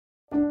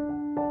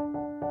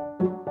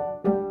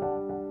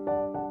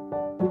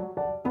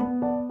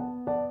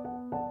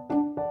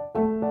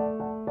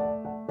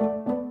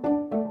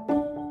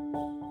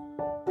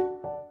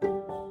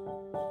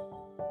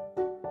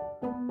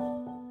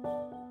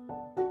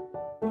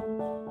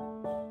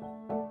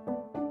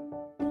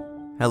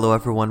Hello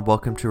everyone,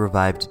 welcome to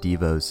Revived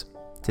Devos.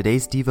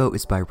 Today's Devo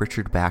is by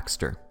Richard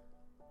Baxter.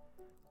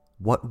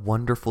 What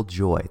wonderful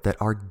joy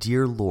that our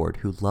dear Lord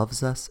who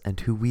loves us and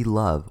who we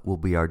love will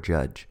be our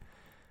judge.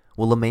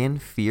 Will a man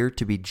fear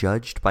to be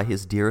judged by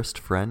his dearest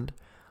friend,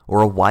 or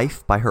a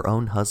wife by her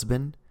own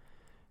husband?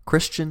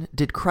 Christian,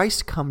 did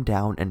Christ come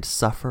down and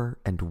suffer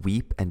and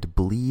weep and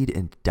bleed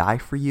and die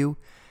for you,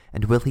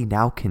 and will he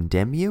now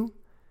condemn you?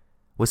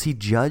 Was he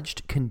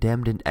judged,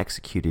 condemned, and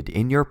executed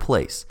in your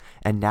place,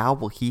 and now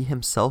will he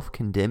himself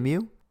condemn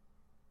you?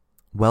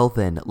 Well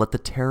then, let the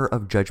terror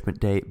of Judgment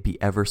Day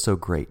be ever so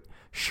great.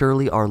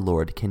 Surely our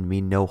Lord can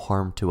mean no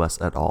harm to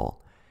us at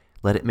all.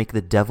 Let it make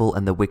the devil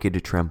and the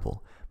wicked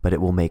tremble, but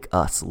it will make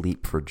us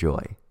leap for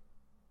joy.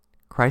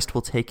 Christ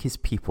will take his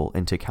people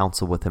into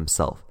counsel with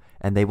himself,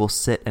 and they will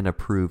sit and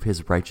approve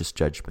his righteous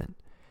judgment.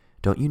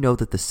 Don't you know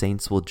that the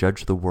saints will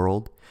judge the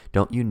world?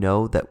 Don't you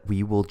know that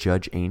we will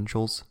judge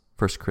angels?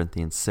 1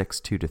 Corinthians 6,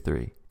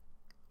 2-3.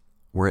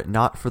 Were it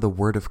not for the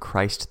word of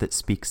Christ that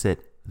speaks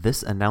it,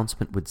 this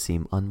announcement would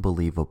seem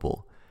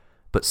unbelievable,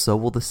 but so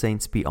will the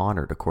saints be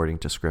honored according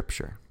to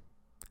Scripture.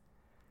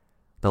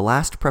 The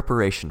last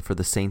preparation for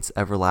the saints'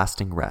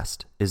 everlasting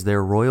rest is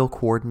their royal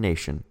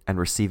coordination and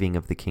receiving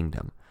of the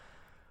kingdom.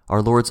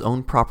 Our Lord's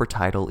own proper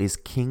title is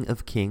King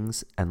of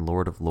Kings and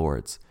Lord of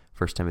Lords,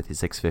 1 Timothy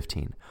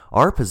 6:15.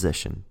 Our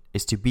position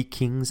is to be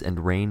kings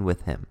and reign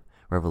with him,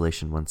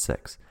 Revelation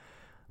 1:6.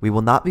 We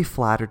will not be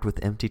flattered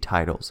with empty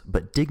titles,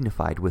 but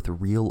dignified with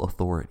real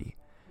authority.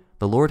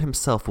 The Lord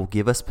himself will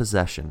give us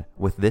possession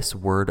with this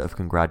word of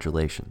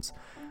congratulations.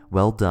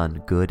 Well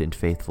done, good and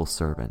faithful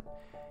servant.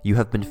 You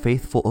have been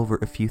faithful over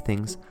a few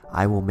things.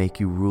 I will make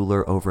you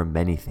ruler over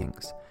many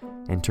things.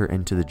 Enter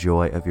into the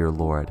joy of your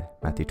Lord.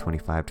 Matthew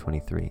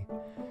 25:23.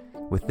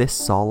 With this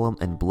solemn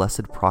and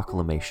blessed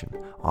proclamation,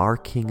 our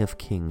King of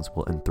Kings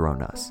will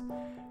enthrone us.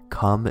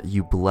 Come,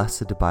 you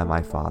blessed by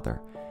my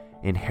Father.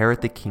 Inherit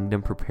the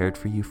kingdom prepared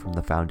for you from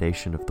the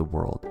foundation of the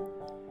world.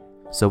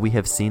 So we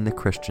have seen the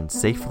Christian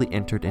safely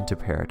entered into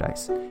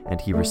paradise,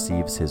 and he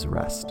receives his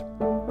rest.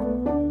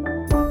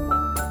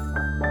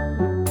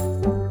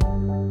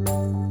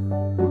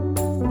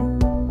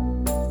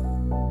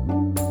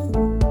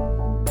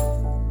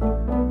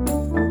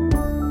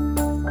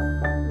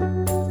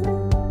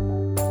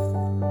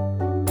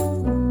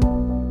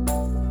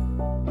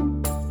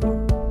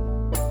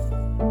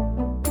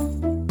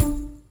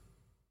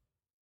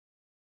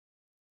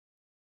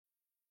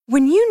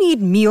 When you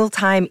need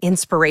mealtime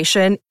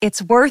inspiration,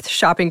 it's worth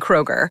shopping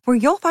Kroger, where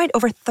you'll find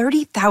over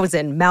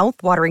 30,000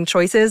 mouth-watering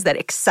choices that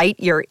excite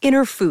your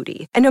inner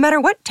foodie. And no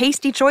matter what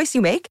tasty choice you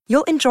make,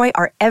 you'll enjoy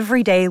our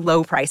everyday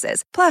low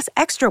prices, plus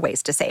extra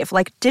ways to save,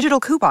 like digital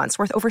coupons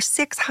worth over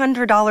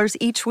 $600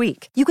 each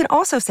week. You can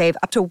also save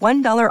up to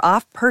 $1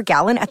 off per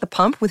gallon at the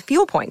pump with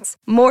fuel points.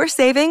 More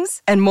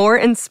savings and more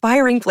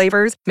inspiring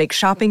flavors make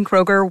shopping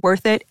Kroger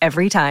worth it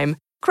every time.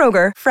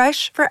 Kroger,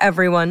 fresh for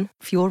everyone.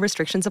 Fuel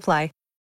restrictions apply.